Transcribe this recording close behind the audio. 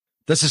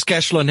This is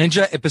Cashflow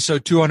Ninja,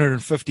 episode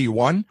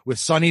 251 with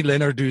Sonny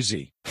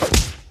Lenarduzzi.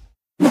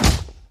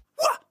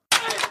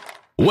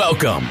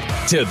 Welcome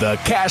to the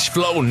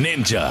Cashflow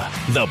Ninja,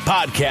 the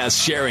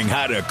podcast sharing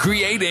how to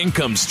create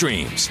income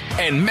streams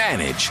and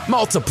manage,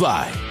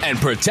 multiply, and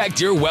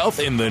protect your wealth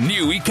in the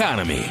new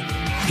economy.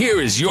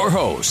 Here is your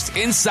host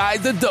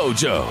inside the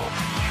dojo,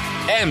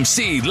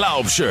 MC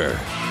Laubscher.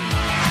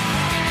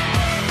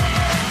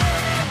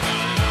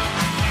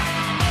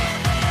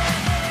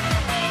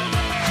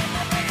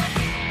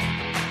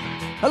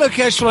 Hello,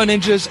 Cashflow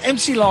Ninjas.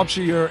 MC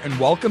Laubscher here, and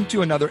welcome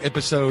to another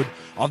episode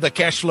of the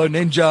Cashflow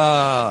Ninja.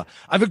 I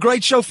have a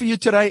great show for you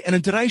today, and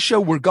in today's show,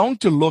 we're going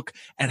to look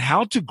at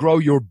how to grow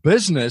your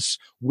business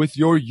with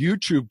your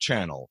YouTube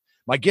channel.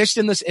 My guest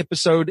in this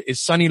episode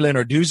is Sonny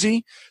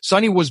Lenarduzzi.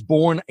 Sonny was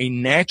born a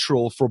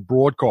natural for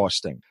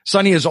broadcasting.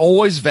 Sonny has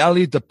always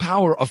valued the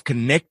power of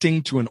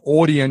connecting to an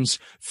audience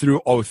through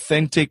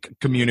authentic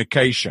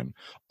communication.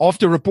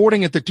 After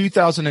reporting at the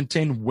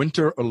 2010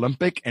 Winter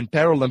Olympic and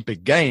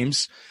Paralympic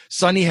Games,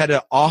 Sonny had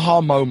an aha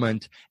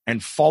moment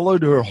and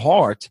followed her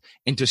heart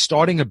into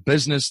starting a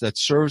business that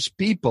serves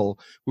people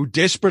who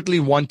desperately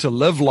want to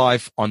live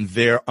life on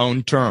their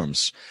own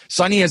terms.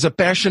 Sonny has a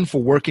passion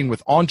for working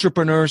with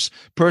entrepreneurs,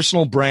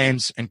 personal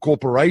brands, and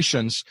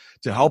corporations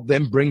to help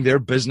them bring their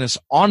business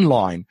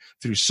online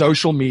through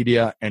social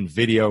media and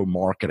video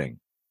marketing.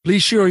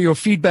 Please share your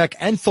feedback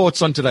and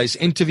thoughts on today's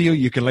interview.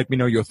 You can let me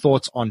know your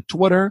thoughts on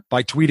Twitter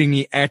by tweeting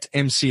me at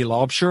MC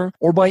Laubscher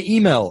or by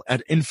email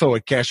at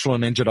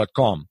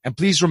info@cashflowninja.com. And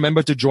please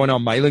remember to join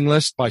our mailing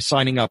list by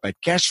signing up at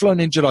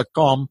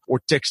cashflowninja.com or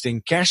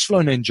texting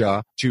Cashflow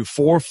Ninja to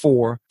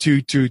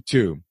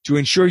 44222. To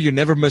ensure you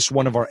never miss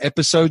one of our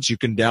episodes, you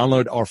can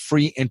download our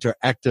free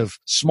interactive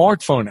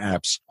smartphone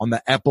apps on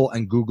the Apple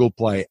and Google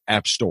Play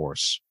app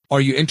stores. Are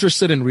you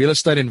interested in real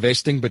estate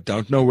investing but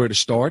don't know where to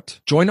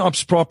start? Joint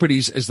Ops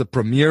Properties is the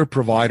premier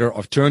provider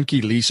of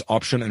turnkey lease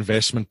option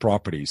investment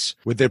properties.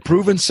 With their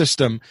proven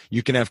system,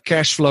 you can have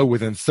cash flow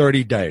within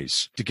 30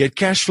 days. To get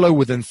cash flow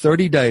within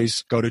 30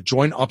 days, go to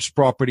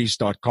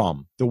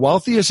jointopsproperties.com. The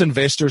wealthiest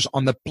investors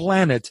on the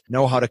planet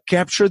know how to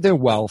capture their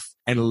wealth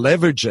and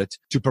leverage it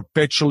to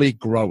perpetually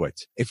grow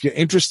it. If you're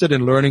interested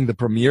in learning the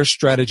premier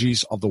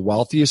strategies of the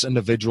wealthiest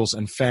individuals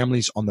and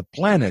families on the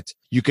planet,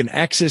 you can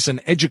access an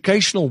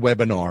educational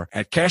webinar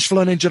at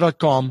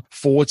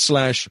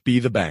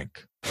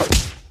cashflowninja.com/be-the-bank.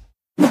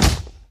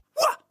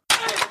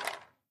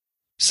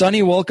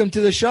 Sonny, welcome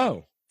to the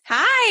show.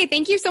 Hi,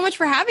 thank you so much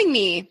for having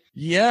me.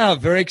 Yeah,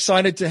 very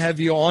excited to have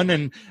you on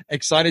and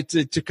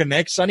excited to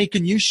connect. Sonny,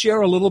 can you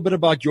share a little bit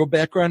about your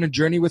background and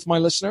journey with my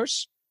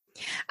listeners?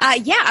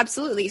 Yeah,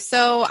 absolutely.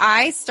 So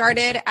I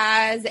started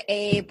as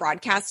a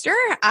broadcaster.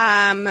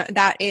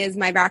 That is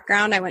my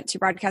background. I went to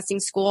broadcasting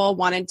school,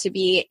 wanted to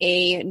be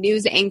a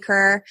news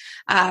anchor,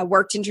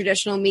 worked in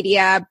traditional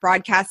media,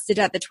 broadcasted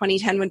at the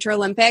 2010 Winter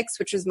Olympics,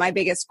 which was my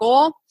biggest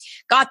goal.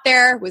 Got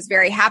there, was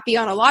very happy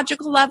on a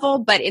logical level,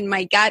 but in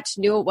my gut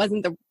knew it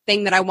wasn't the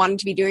thing that I wanted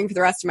to be doing for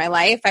the rest of my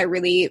life. I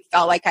really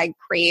felt like I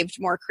craved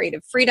more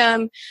creative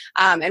freedom,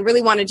 and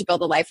really wanted to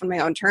build a life on my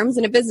own terms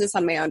and a business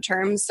on my own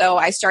terms. So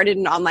I started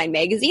an online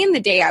magazine the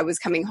day I was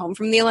coming home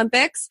from the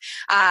Olympics,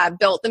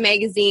 built the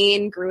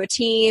magazine, grew a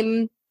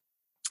team,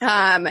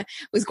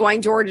 was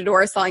going door to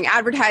door selling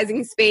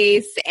advertising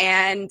space.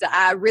 And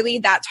really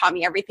that taught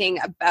me everything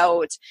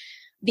about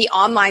the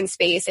online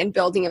space and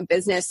building a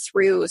business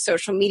through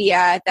social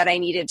media that I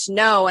needed to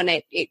know. And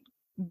it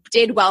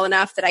did well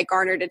enough that I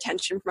garnered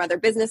attention from other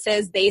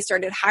businesses. They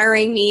started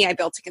hiring me. I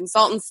built a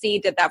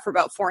consultancy, did that for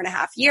about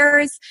 4.5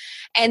 years.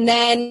 And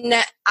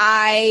then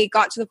I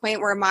got to the point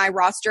where my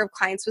roster of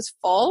clients was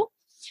full.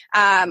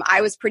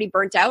 I was pretty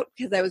burnt out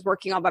because I was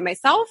working all by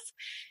myself.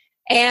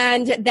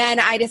 And then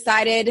I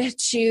decided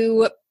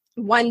to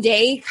one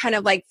day kind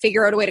of like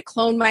figure out a way to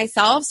clone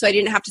myself so I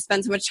didn't have to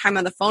spend so much time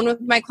on the phone with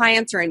my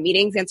clients or in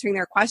meetings answering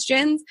their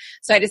questions.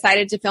 So I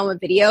decided to film a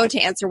video to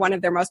answer one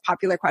of their most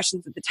popular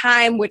questions at the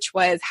time, which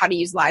was how to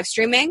use live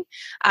streaming.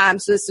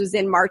 So this was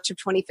in March of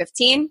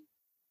 2015.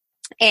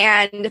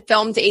 And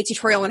filmed a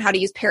tutorial on how to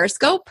use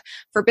Periscope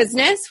for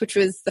business, which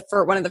was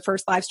one of the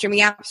first live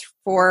streaming apps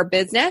for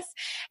business.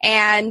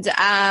 And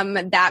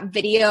that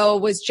video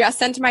was just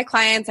sent to my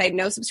clients. I had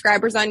no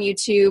subscribers on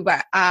YouTube.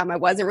 I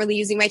wasn't really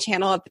using my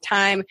channel at the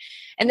time.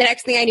 And the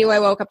next thing I knew,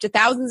 I woke up to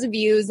thousands of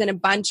views and a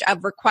bunch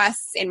of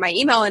requests in my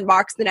email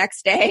inbox the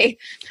next day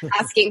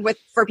asking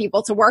for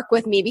people to work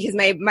with me because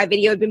my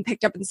video had been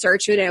picked up in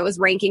search and it was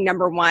ranking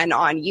 #1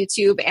 on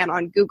YouTube and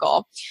on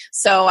Google.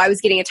 So I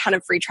was getting a ton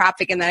of free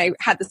traffic, and then I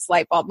had this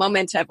light bulb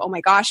moment of, oh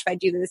my gosh, if I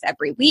do this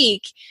every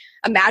week,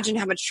 imagine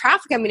how much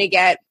traffic I'm going to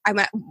get.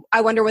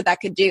 I wonder what that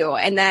could do.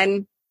 And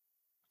then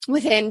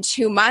within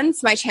 2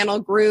 months, my channel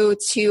grew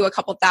to a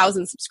couple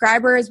thousand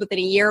subscribers. Within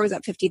a year, it was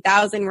at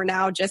 50,000. We're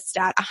now just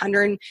at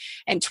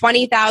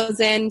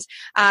 120,000.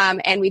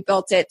 And we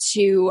built it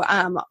to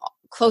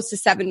close to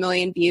 7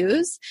 million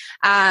views.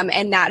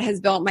 And that has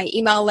built my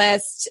email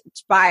list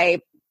by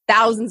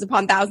thousands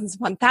upon thousands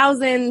upon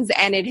thousands.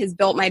 And it has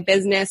built my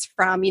business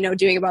from,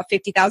 doing about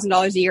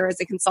 $50,000 a year as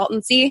a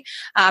consultancy,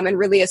 and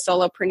really a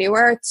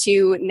solopreneur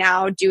to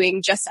now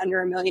doing just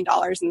under $1 million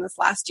in this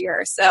last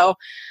year. So,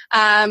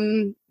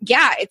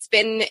 it's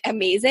been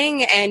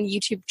amazing, and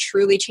YouTube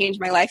truly changed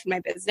my life and my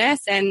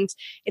business, and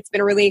it's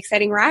been a really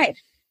exciting ride.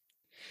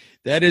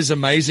 That is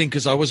amazing,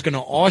 because I was going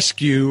to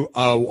ask you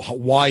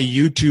why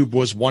YouTube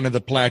was one of the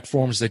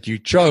platforms that you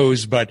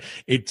chose, but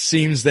it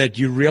seems that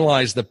you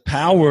realized the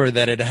power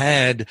that it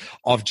had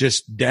of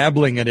just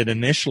dabbling in it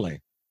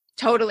initially.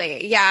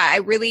 Totally. Yeah,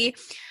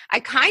 I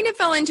kind of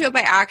fell into it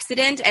by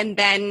accident. And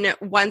then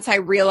once I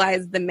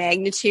realized the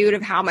magnitude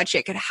of how much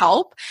it could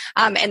help,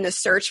 and the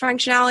search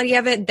functionality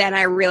of it, then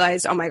I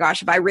realized, oh my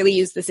gosh, if I really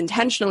use this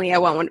intentionally, I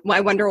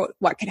wonder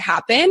what could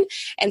happen.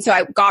 And so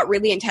I got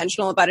really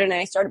intentional about it, and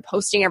I started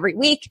posting every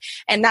week.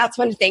 And that's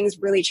when things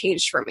really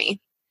changed for me.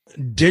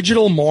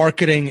 Digital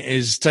marketing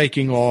is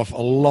taking off. A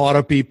lot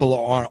of people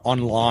are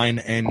online.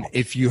 And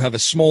if you have a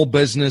small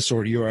business,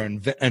 or you're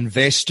an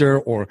investor,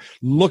 or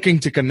looking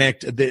to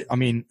connect,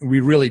 we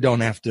really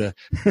don't have to,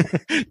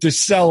 to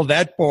sell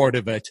that part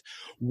of it.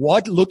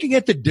 Looking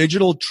at the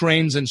digital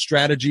trends and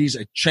strategies,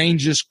 it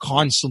changes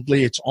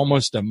constantly. It's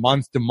almost a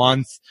month to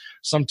month,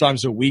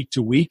 sometimes a week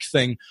to week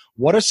thing.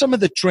 What are some of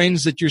the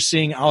trends that you're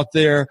seeing out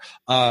there?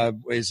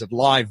 Is it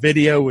live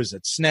video? Is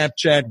it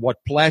Snapchat? What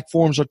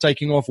platforms are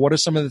taking off? What are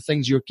some of the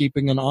things you're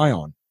keeping an eye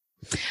on?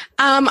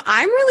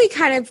 I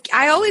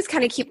always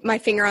kind of keep my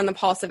finger on the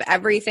pulse of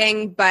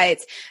everything.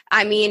 But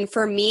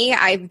for me,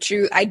 I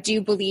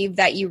do believe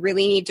that you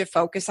really need to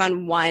focus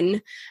on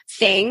one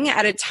thing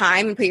at a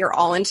time and put your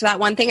all into that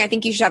one thing. I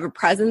think you should have a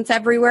presence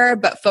everywhere,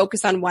 but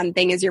focus on one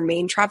thing as your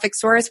main traffic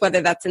source,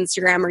 whether that's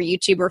Instagram or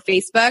YouTube or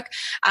Facebook.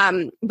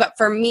 But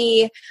for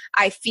me,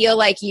 I feel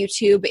like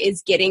YouTube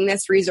is getting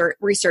this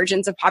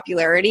resurgence of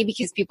popularity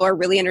because people are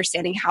really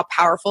understanding how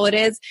powerful it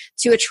is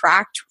to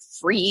attract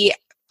free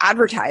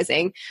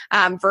advertising,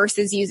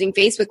 versus using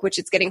Facebook, which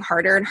it's getting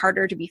harder and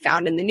harder to be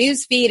found in the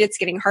news feed. It's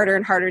getting harder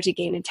and harder to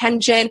gain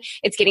attention.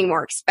 It's getting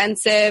more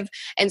expensive.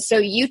 And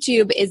so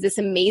YouTube is this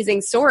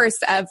amazing source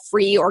of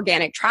free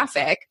organic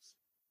traffic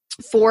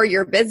for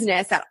your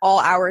business at all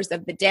hours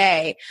of the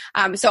day.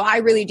 So I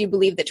really do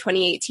believe that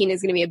 2018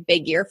 is going to be a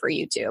big year for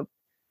YouTube.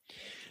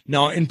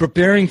 Now, in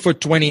preparing for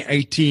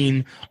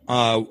 2018,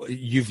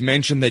 you've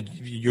mentioned that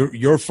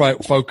your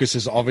focus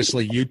is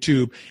obviously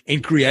YouTube.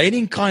 In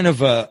creating kind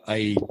of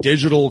a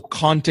digital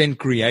content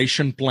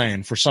creation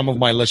plan for some of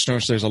my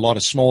listeners, there's a lot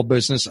of small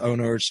business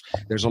owners,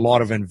 there's a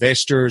lot of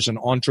investors and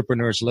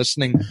entrepreneurs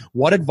listening.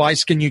 What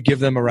advice can you give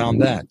them around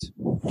that?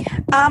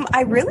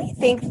 I really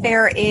think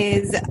there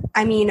is,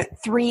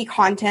 3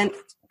 content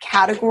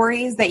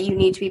categories that you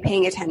need to be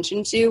paying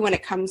attention to when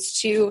it comes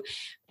to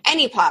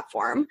any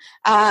platform.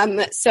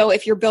 So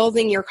if you're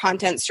building your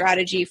content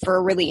strategy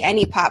for really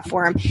any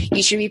platform,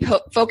 you should be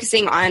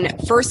focusing on,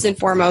 first and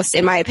foremost,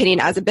 in my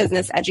opinion, as a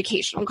business,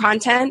 educational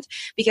content,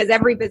 because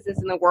every business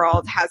in the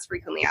world has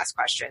frequently asked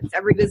questions.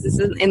 Every business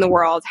in the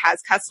world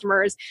has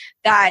customers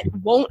that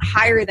won't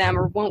hire them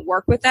or won't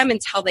work with them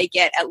until they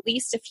get at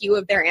least a few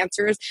of their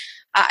answers,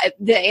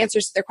 the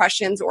answers to their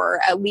questions, or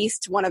at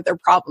least one of their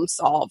problems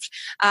solved,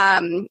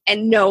 and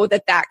know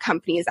that that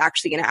company is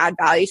actually going to add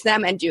value to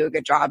them and do a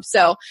good job.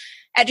 So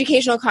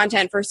educational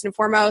content, first and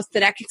foremost.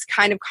 The next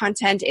kind of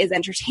content is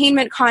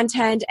entertainment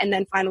content, and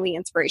then finally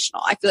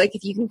inspirational. I feel like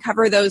if you can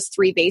cover those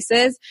 3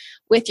 bases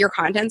with your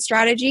content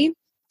strategy,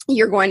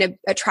 you're going to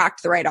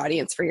attract the right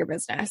audience for your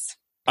business.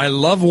 I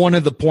love one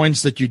of the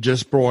points that you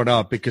just brought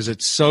up, because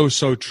it's so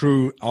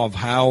true of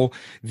how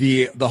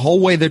the whole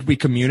way that we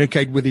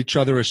communicate with each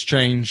other has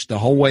changed, the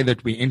whole way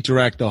that we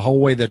interact, the whole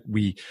way that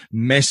we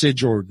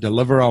message or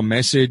deliver our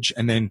message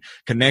and then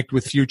connect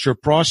with future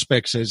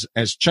prospects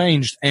has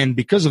changed. And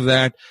because of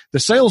that, the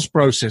sales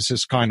process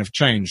has kind of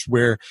changed,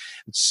 where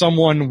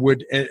someone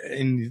would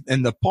in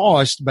the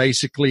past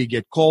basically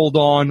get called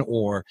on,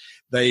 or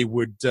they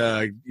would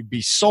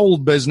be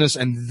sold business,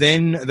 and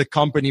then the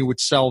company would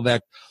solve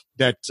that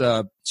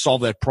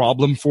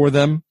problem for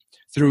them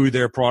through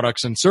their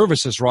products and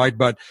services, right?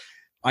 But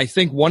I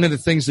think one of the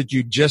things that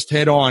you just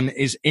hit on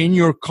is in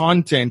your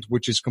content,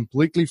 which is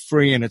completely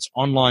free and it's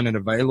online and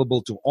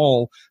available to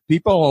all,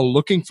 people are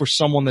looking for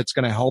someone that's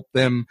going to help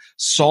them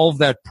solve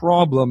that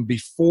problem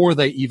before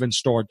they even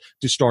start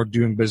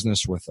doing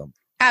business with them.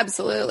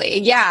 Absolutely.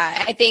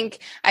 Yeah. I think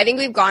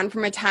we've gone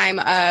from a time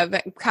of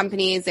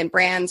companies and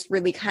brands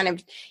really kind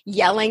of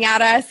yelling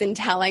at us and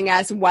telling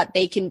us what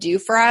they can do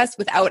for us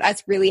without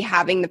us really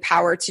having the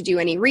power to do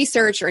any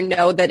research or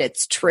know that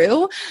it's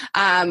true.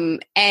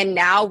 And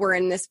now we're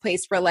in this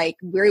place where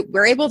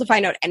we're able to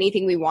find out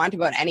anything we want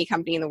about any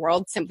company in the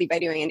world simply by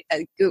doing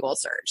a Google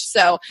search.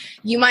 So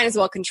you might as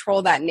well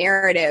control that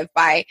narrative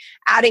by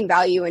adding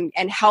value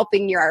and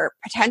helping your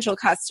potential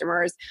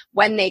customers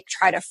when they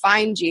try to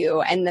find you.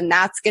 And then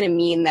that's that's going to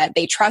mean that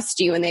they trust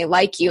you and they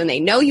like you and they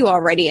know you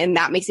already. And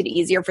that makes it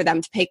easier for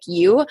them to pick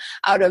you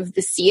out of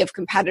the sea of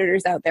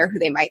competitors out there who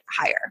they might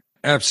hire.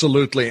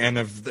 Absolutely. And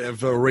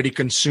have already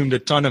consumed a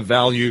ton of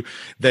value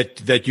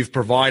that you've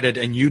provided.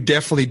 And you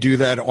definitely do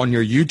that on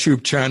your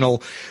YouTube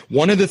channel.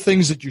 One of the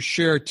things that you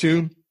share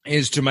too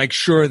is to make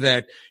sure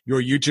that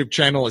your YouTube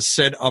channel is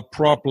set up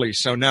properly.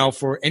 So now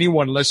for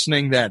anyone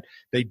listening that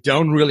they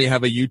don't really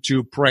have a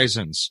YouTube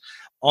presence,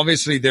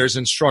 obviously there's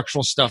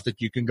instructional stuff that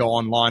you can go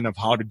online of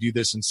how to do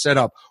this and set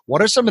up.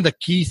 What are some of the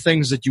key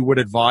things that you would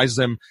advise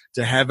them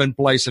to have in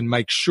place and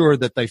make sure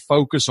that they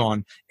focus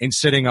on in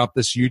setting up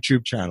this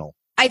YouTube channel?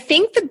 I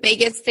think the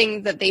biggest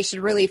thing that they should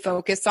really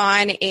focus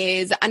on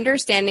is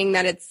understanding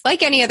that it's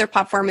like any other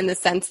platform in the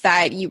sense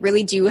that you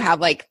really do have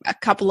like a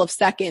couple of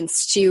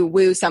seconds to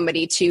woo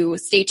somebody to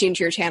stay tuned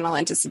to your channel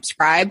and to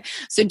subscribe.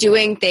 So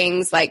doing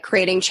things like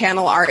creating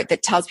channel art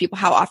that tells people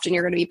how often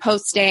you're going to be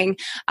posting.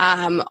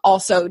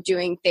 Also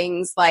doing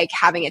things like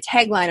having a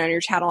tagline on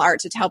your channel art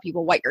to tell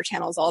people what your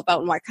channel is all about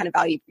and what kind of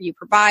value you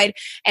provide.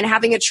 And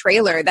having a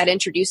trailer that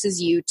introduces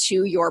you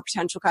to your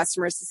potential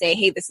customers to say,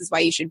 hey, this is why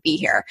you should be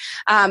here.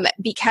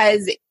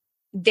 Because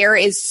there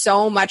is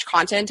so much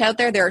content out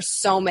there. There are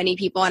so many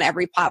people on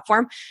every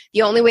platform.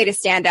 The only way to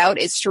stand out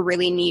is to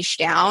really niche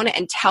down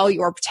and tell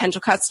your potential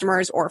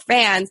customers or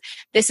fans,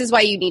 this is why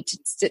you need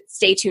to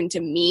stay tuned to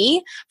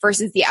me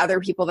versus the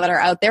other people that are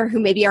out there who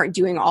maybe aren't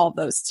doing all of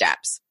those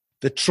steps.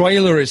 The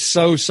trailer is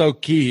so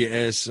key.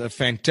 Is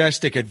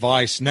fantastic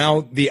advice.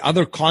 Now, the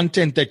other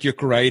content that you're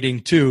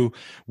creating too,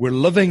 we're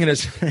living in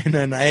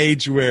an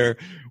age where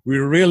we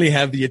really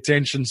have the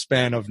attention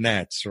span of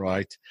gnats,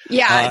 right?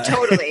 Yeah,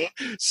 totally.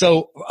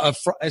 So,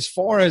 as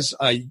far as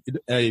a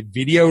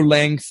video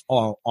length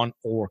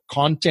or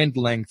content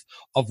length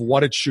of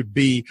what it should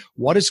be,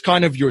 what is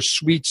kind of your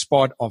sweet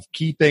spot of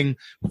keeping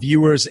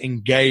viewers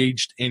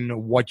engaged in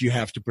what you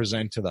have to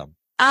present to them?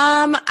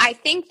 I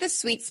think the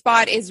sweet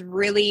spot is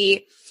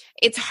really,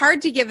 it's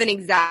hard to give an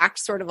exact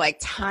sort of like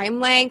time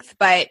length,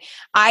 but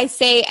I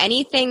say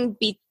anything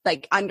be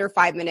like under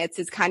 5 minutes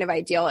is kind of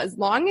ideal as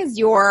long as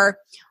you're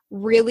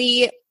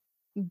really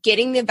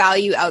getting the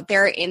value out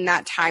there in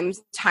that time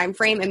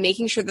frame and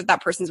making sure that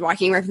that person's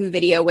walking away from the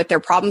video with their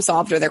problem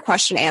solved or their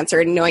question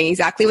answered and knowing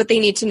exactly what they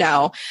need to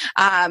know.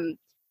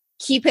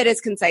 Keep it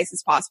as concise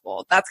as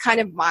possible. That's kind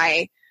of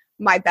my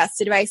best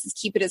advice is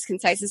keep it as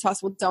concise as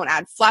possible. Don't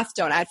add fluff,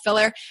 don't add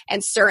filler.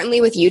 And certainly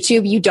with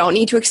YouTube, you don't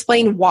need to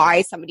explain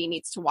why somebody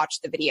needs to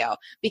watch the video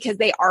because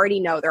they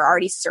already know. They're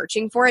already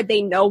searching for it.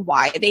 They know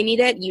why they need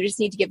it. You just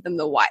need to give them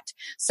the what.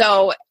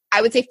 So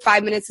I would say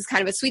 5 minutes is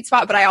kind of a sweet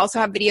spot, but I also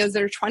have videos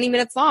that are 20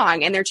 minutes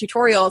long and they're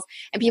tutorials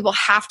and people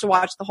have to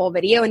watch the whole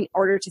video in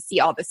order to see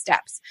all the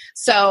steps.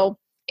 So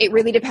it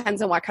really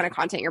depends on what kind of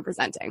content you're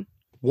presenting.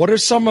 What are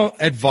some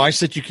advice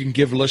that you can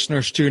give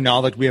listeners to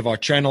now that we have our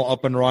channel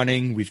up and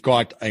running? We've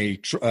got a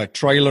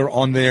trailer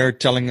on there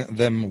telling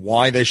them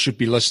why they should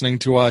be listening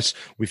to us.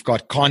 We've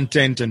got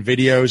content and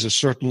videos a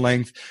certain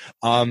length.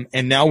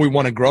 And now we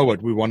want to grow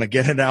it. We want to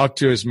get it out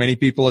to as many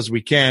people as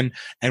we can.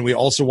 And we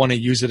also want to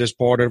use it as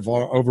part of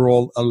our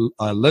overall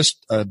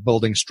list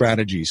building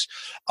strategies.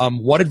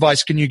 What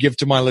advice can you give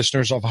to my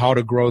listeners of how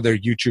to grow their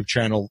YouTube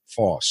channel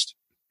fast?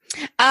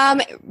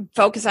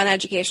 Focus on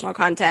educational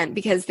content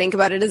because think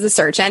about it as a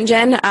search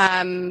engine.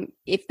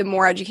 If the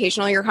more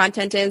educational your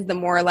content is, the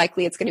more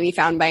likely it's going to be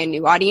found by a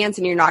new audience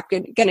and you're not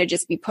going to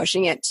just be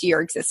pushing it to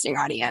your existing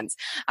audience.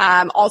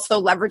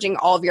 Also leveraging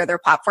all of your other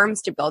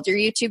platforms to build your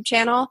YouTube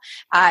channel,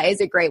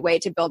 is a great way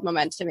to build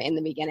momentum in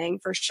the beginning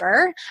for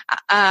sure.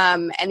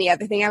 And the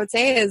other thing I would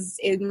say is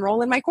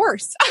enroll in my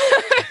course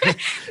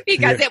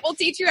because it will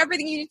teach you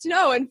everything you need to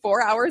know in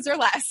 4 hours or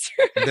less.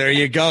 There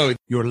you go.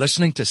 You're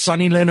listening to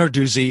Sunny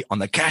Lenarduzzi on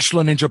the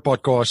Cashflow Ninja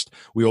podcast.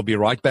 We will be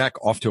right back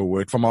after a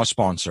word from our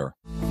sponsor.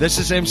 This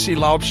is MC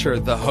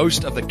Laubscher, the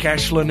host of the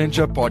Cashflow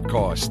Ninja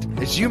podcast.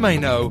 As you may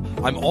know,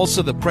 I'm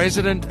also the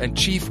president and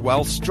chief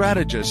wealth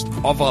strategist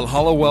of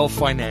Valhalla Wealth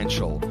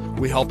Financial.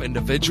 We help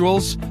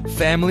individuals,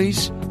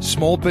 families,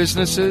 small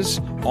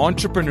businesses,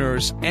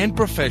 entrepreneurs, and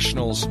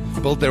professionals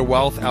build their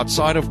wealth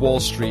outside of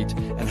Wall Street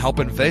and help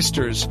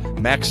investors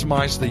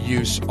maximize the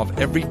use of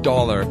every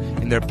dollar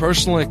in their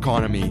personal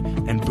economy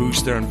and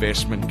boost their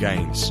investment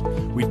gains.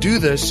 We do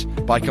this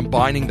by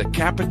combining the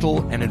capital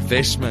and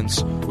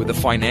investments with the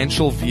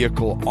financial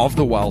vehicle of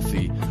the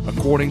wealthy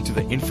according to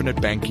the infinite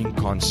banking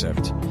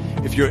concept.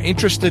 If you're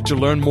interested to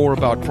learn more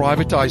about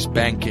privatized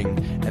banking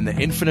and the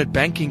infinite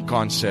banking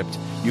concept,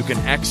 you can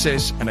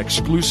access an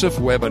exclusive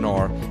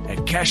webinar at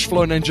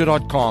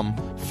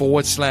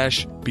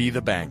cashflowninja.com/be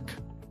the bank.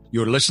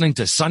 You're listening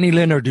to Sunny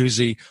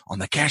Lenarduzzi on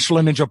the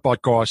Cashflow Ninja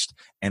podcast,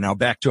 and now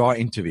back to our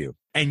interview.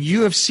 And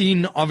you have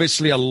seen,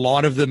 obviously, a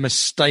lot of the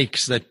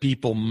mistakes that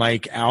people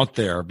make out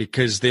there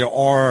because there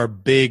are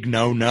big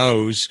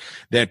no-nos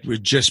that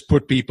would just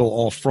put people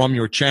off from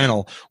your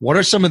channel. What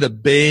are some of the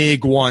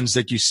big ones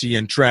that you see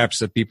in traps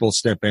that people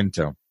step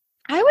into?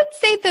 I would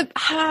say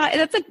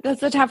think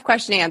that's a tough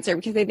question to answer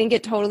because I think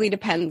it totally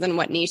depends on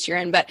what niche you're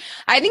in. But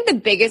I think the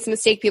biggest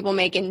mistake people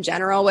make in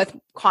general with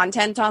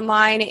content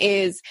online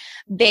is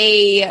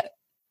they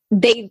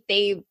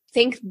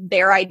think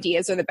their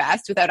ideas are the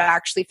best without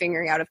actually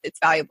figuring out if it's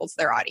valuable to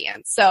their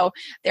audience. So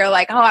they're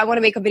like, oh, I want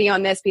to make a video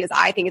on this because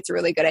I think it's a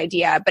really good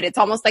idea. But it's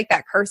almost like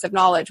that curse of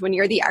knowledge. When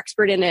you're the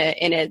expert in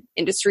an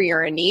industry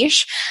or a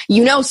niche,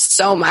 you know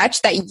so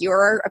much that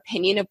your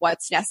opinion of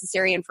what's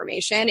necessary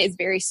information is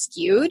very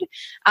skewed.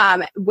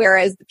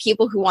 Whereas the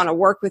people who want to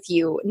work with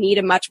you need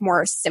a much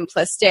more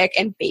simplistic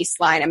and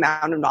baseline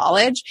amount of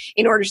knowledge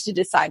in order to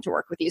decide to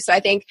work with you. So I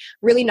think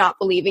really not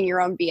believing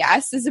your own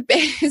BS is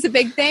a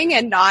big thing,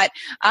 and not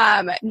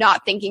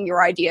thinking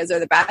your ideas are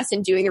the best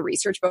and doing the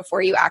research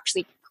before you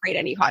actually create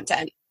any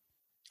content.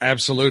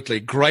 Absolutely.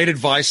 Great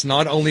advice,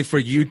 not only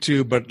for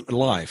YouTube, but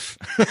life.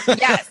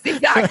 Yes,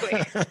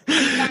 exactly.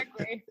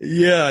 Exactly.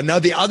 Yeah. Now,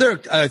 the other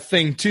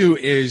thing too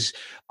is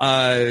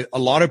a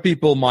lot of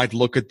people might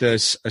look at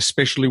this,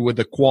 especially with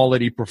the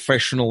quality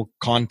professional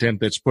content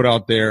that's put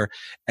out there,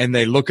 and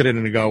they look at it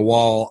and go,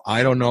 well,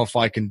 I don't know if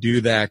I can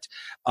do that.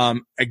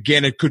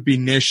 Again, it could be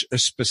niche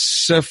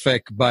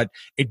specific, but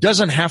it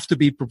doesn't have to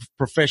be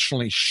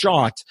professionally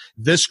shot.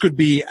 This could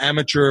be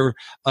amateur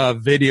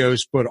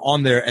videos put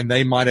on there, and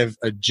they might have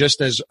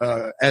just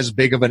as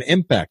big of an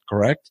impact,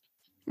 correct?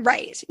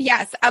 Right.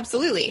 Yes,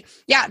 absolutely.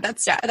 Yeah,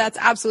 that's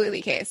absolutely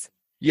the case.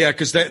 Yeah,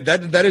 because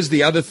that is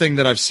the other thing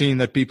that I've seen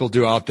that people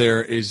do out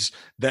there is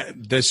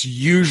that this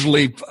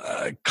usually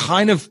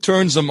kind of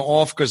turns them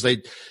off because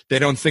they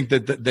don't think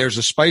that there's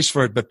a space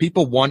for it. But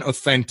people want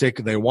authentic,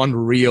 they want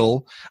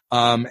real,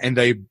 and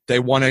they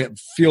want to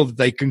feel that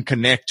they can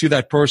connect to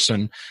that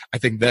person. I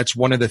think that's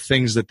one of the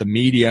things that the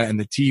media and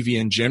the TV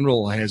in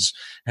general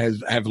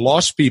have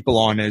lost people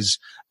on is.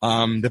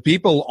 The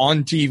people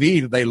on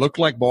TV, they look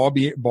like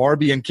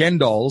Barbie and Ken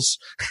dolls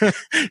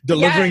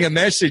delivering a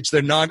message.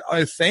 They're not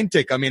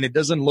authentic. I mean, it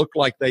doesn't look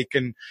like they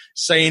can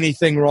say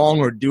anything wrong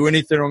or do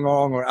anything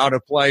wrong or out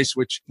of place,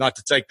 which not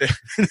to take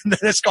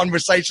this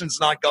conversation's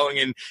not going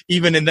in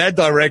even in that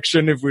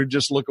direction if we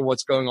just look at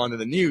what's going on in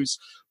the news.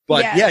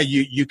 But yeah,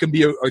 you can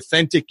be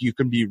authentic, you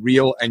can be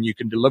real, and you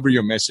can deliver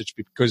your message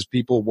because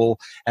people will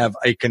have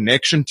a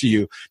connection to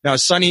you. Now,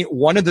 Sonny,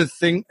 one of the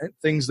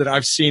things that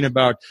I've seen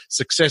about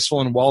successful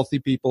and wealthy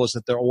people is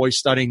that they're always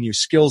studying new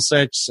skill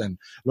sets and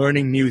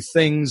learning new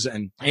things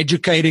and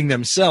educating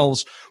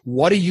themselves.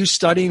 What are you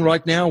studying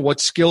right now? What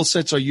skill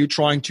sets are you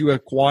trying to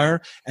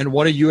acquire? And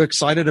what are you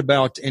excited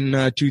about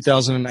in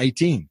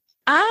 2018?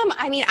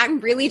 I mean, I'm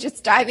really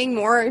just diving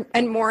more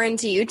and more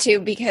into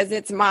YouTube because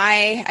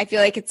I feel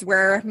like it's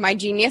where my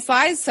genius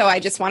lies. So I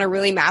just want to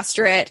really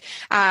master it.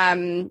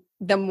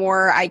 The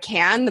more I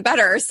can, the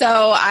better.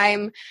 So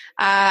I'm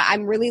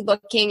really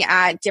looking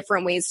at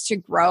different ways to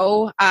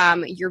grow,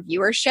 your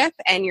viewership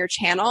and your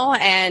channel.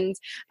 And,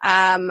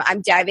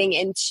 I'm diving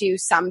into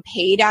some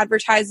paid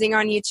advertising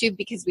on YouTube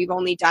because we've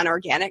only done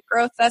organic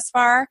growth thus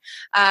far.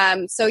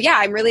 So yeah,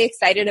 I'm really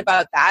excited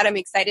about that. I'm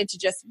excited to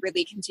just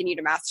really continue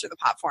to master the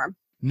platform.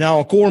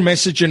 Now, a core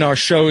message in our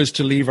show is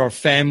to leave our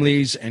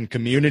families and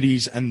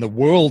communities and the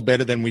world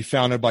better than we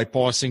found it by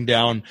passing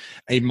down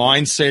a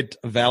mindset,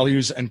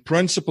 values, and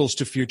principles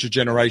to future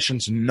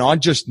generations, not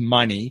just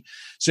money.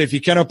 So if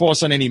you cannot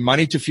pass on any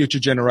money to future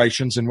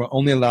generations, and we're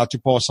only allowed to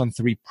pass on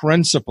 3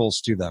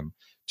 principles to them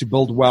to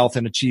build wealth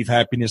and achieve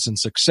happiness and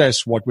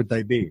success, what would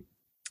they be?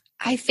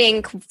 I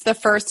think the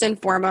first and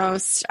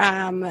foremost,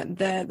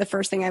 the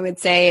first thing I would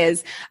say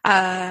is,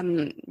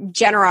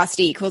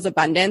 generosity equals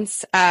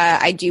abundance.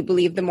 I do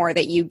believe the more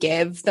that you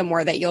give, the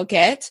more that you'll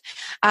get.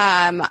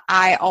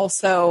 I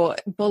also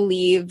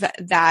believe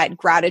that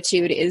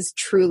gratitude is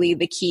truly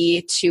the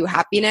key to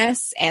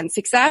happiness and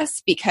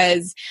success,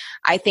 because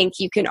I think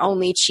you can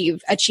only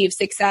achieve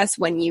success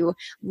when you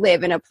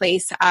live in a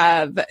place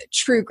of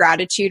true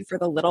gratitude for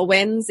the little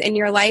wins in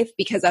your life,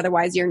 because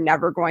otherwise you're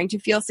never going to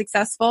feel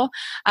successful.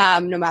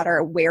 No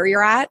matter where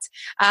you're at.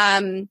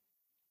 And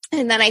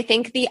then I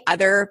think the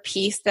other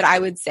piece that I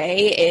would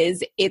say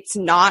is it's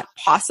not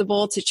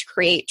possible to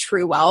create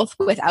true wealth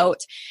without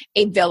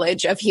a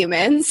village of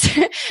humans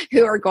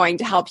who are going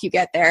to help you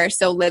get there.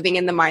 So living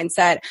in the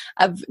mindset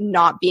of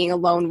not being a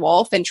lone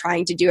wolf and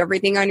trying to do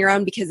everything on your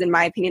own, because in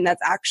my opinion,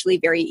 that's actually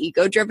very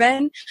ego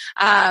driven.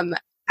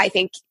 I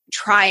think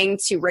trying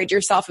to rid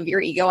yourself of your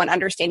ego and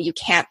understand you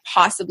can't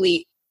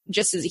possibly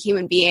just as a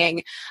human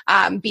being,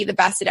 be the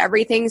best at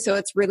everything. So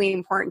it's really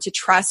important to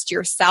trust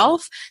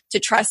yourself, to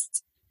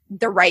trust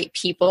the right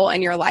people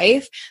in your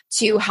life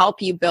to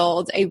help you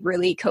build a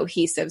really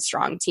cohesive,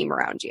 strong team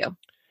around you.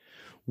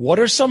 What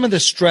are some of the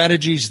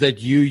strategies that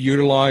you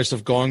utilized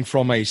of going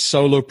from a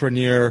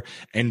solopreneur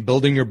and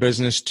building your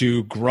business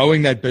to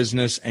growing that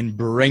business and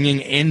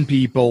bringing in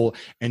people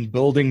and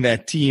building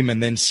that team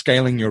and then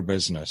scaling your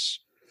business?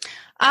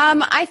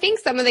 I think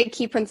some of the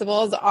key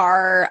principles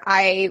are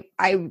I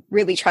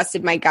really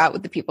trusted my gut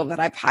with the people that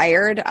I've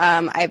hired.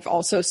 I've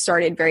also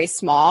started very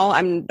small.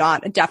 I'm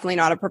definitely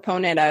not a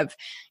proponent of,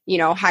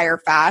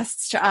 hire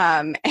fast,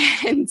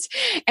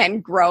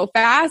 and grow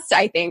fast.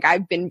 I think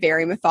I've been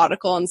very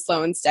methodical and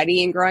slow and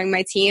steady in growing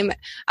my team.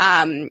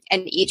 And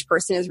each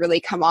person has really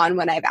come on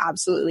when I've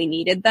absolutely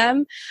needed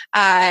them.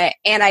 And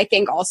I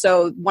think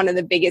also one of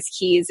the biggest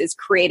keys is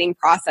creating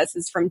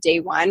processes from day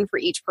one for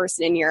each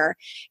person in your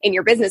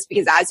business,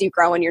 because as you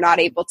grow and you're not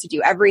able to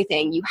do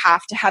everything, you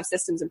have to have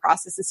systems and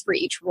processes for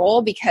each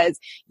role, because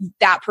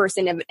that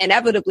person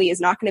inevitably is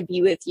not going to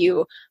be with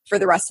you for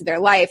the rest of their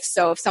life.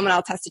 So if someone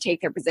else has to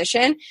take their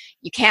position,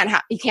 you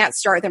can't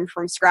start them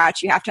from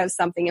scratch. You have to have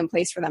something in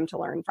place for them to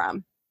learn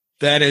from.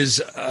 That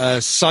is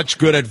such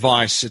good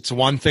advice. It's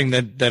one thing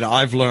that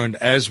I've learned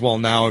as well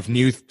now. If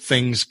new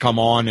things come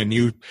on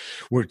and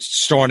we're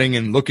starting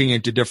and looking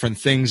into different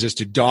things, is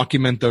to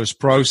document those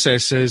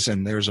processes.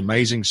 And there's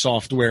amazing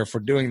software for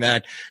doing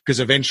that, because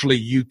eventually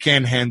you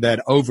can hand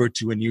that over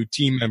to a new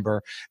team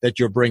member that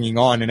you're bringing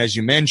on. And as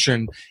you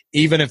mentioned,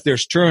 even if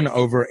there's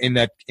turnover in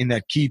that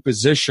key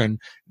position,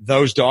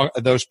 those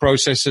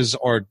processes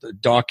are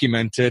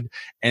documented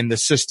and the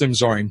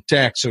systems are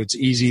intact. So it's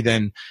easy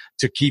then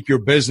to keep your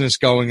business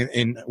going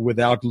in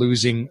without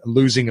losing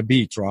a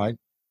beat, right?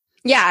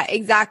 Yeah,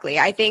 exactly.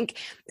 I think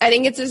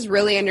it's just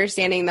really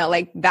understanding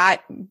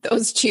that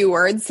those two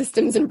words,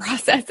 systems and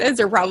processes,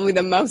 are probably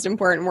the most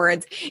important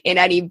words in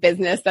any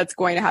business that's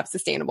going to have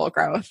sustainable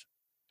growth.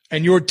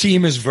 And your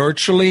team is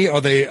virtually,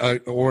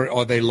 or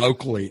are they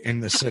locally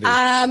in the city?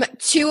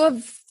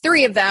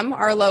 3 of them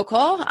are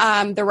local.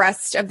 The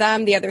rest of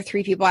them, the other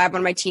 3 people I have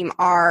on my team,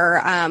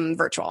 are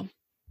virtual.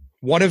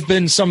 What have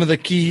been some of the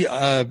key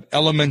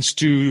elements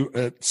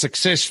to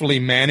successfully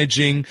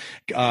managing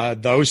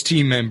those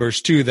team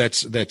members too?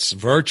 That's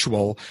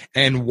virtual,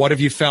 and what have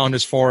you found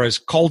as far as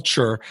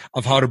culture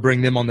of how to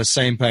bring them on the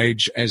same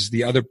page as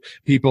the other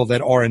people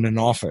that are in an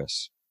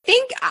office? I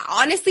think,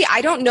 honestly,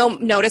 I don't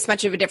notice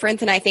much of a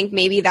difference. And I think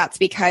maybe that's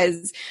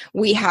because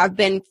we have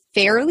been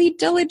fairly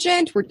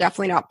diligent. We're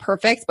definitely not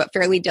perfect, but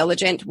fairly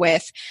diligent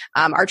with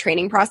our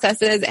training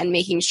processes and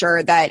making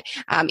sure that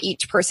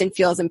each person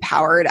feels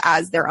empowered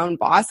as their own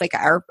boss. Like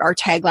our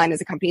tagline as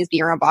a company is "Be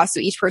your own boss." So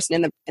each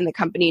person in the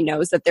company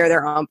knows that they're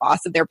their own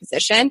boss of their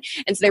position.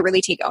 And so they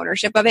really take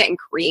ownership of it and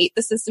create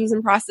the systems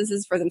and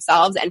processes for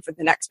themselves and for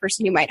the next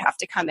person who might have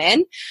to come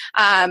in.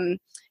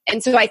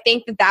 And so I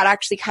think that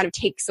actually kind of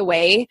takes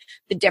away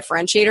the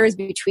differentiators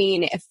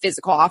between a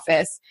physical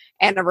office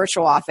and a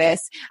virtual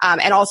office,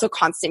 and also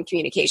constant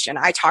communication.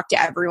 I talk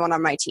to everyone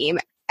on my team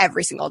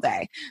every single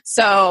day.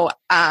 So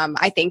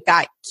I think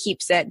that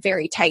keeps it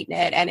very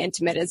tight-knit and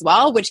intimate as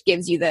well, which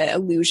gives you the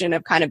illusion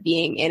of kind of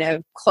being in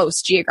a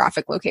close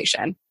geographic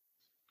location.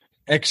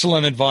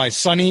 Excellent advice.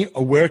 Sunny,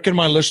 where can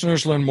my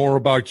listeners learn more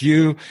about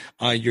you,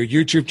 your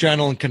YouTube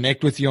channel, and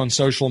connect with you on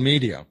social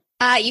media?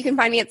 You can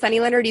find me at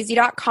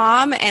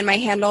sunnylenarduzzi.com, and my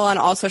handle on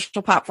all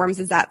social platforms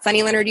is at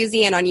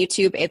sunnylenarduzzi, and on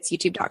YouTube, it's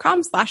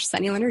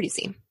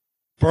youtube.com/sunnylenarduzzi.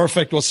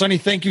 Perfect. Well, Sunny,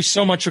 thank you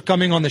so much for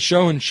coming on the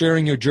show and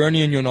sharing your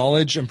journey and your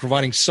knowledge and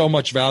providing so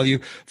much value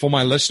for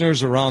my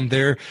listeners around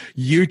their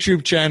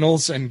YouTube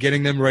channels and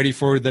getting them ready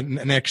for the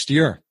next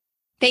year.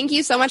 Thank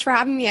you so much for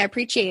having me. I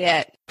appreciate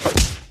it.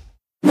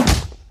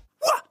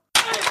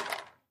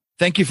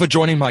 Thank you for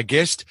joining my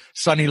guest,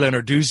 Sunny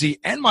Lenarduzzi,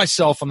 and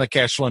myself on the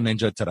Cashflow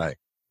Ninja today.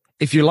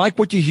 If you like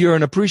what you hear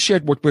and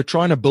appreciate what we're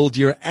trying to build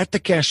here at the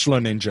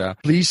Cashflow Ninja,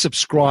 please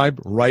subscribe,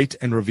 rate,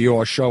 and review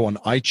our show on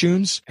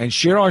iTunes and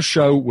share our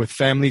show with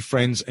family,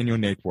 friends, and your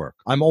network.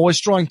 I'm always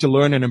trying to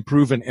learn and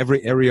improve in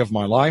every area of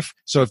my life.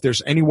 So if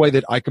there's any way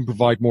that I can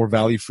provide more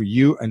value for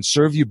you and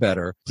serve you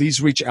better, please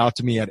reach out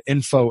to me at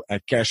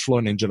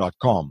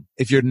info@cashflowninja.com.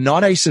 If you're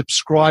not a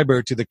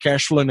subscriber to the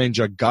Cashflow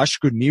Ninja Gosh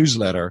Good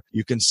newsletter,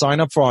 you can sign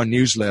up for our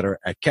newsletter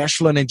at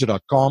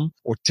cashflowninja.com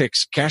or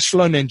text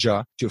Cashflow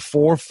Ninja to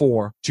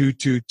 44222.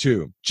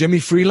 Jimmy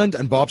Freeland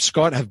and Bob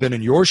Scott have been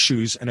in your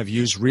shoes and have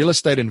used real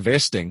estate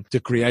investing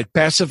to create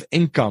passive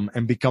income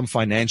and become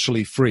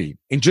financially free.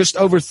 In just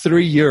over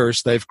 3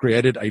 years, they've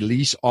created a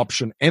lease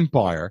option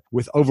empire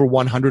with over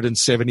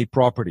 170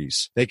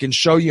 properties. They can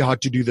show you how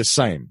to do the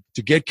same.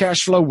 To get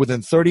cash flow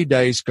within 30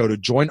 days, go to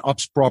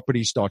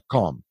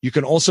joinupsproperties.com. You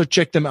can also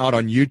check them out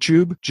on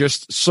YouTube.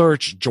 Just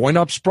search Join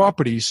Ups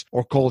Properties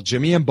or call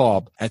Jimmy and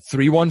Bob at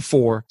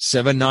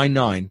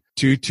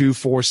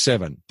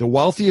 314-799-2247. The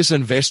wealthiest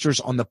investors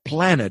on the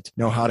planet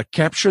know how to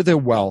capture their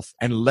wealth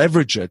and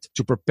leverage it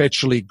to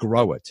perpetually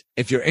grow it.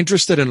 If you're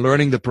interested in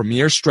learning the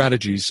premier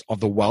strategies of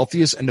the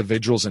wealthiest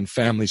individuals and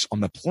families on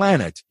the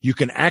planet, you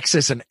can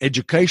access an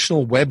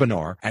educational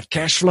webinar at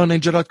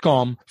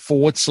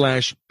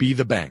cashflowninja.com/be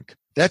the bank.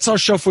 That's our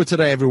show for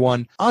today,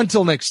 everyone.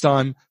 Until next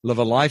time, live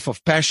a life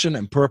of passion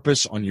and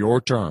purpose on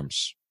your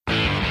terms.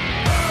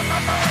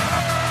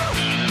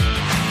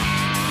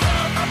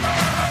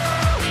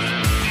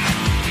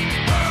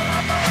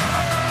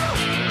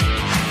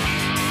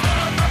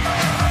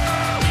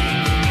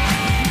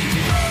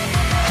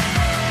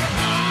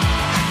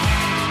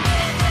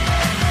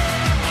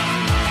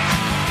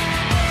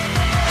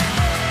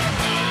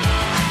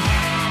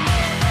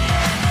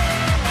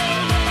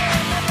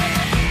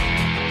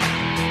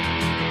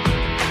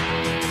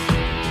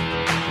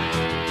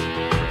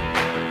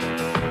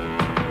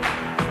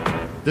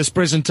 This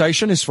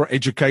presentation is for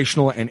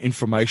educational and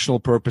informational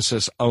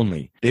purposes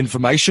only. The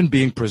information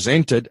being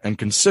presented and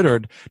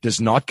considered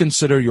does not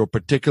consider your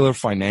particular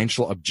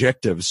financial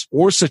objectives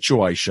or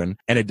situation,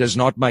 and it does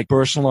not make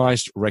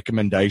personalized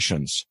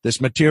recommendations. This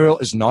material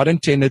is not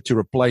intended to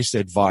replace the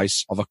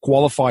advice of a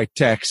qualified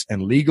tax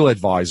and legal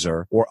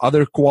advisor or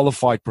other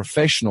qualified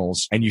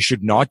professionals, and you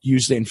should not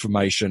use the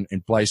information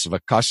in place of a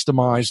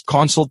customized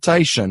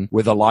consultation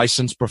with a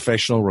licensed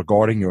professional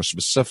regarding your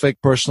specific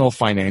personal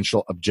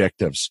financial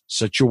objectives,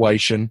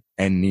 situation,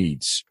 and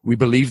needs. We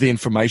believe the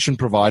information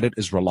provided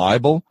is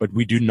reliable, but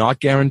we do not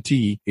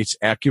guarantee its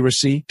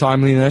accuracy,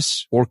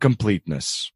 timeliness, or completeness.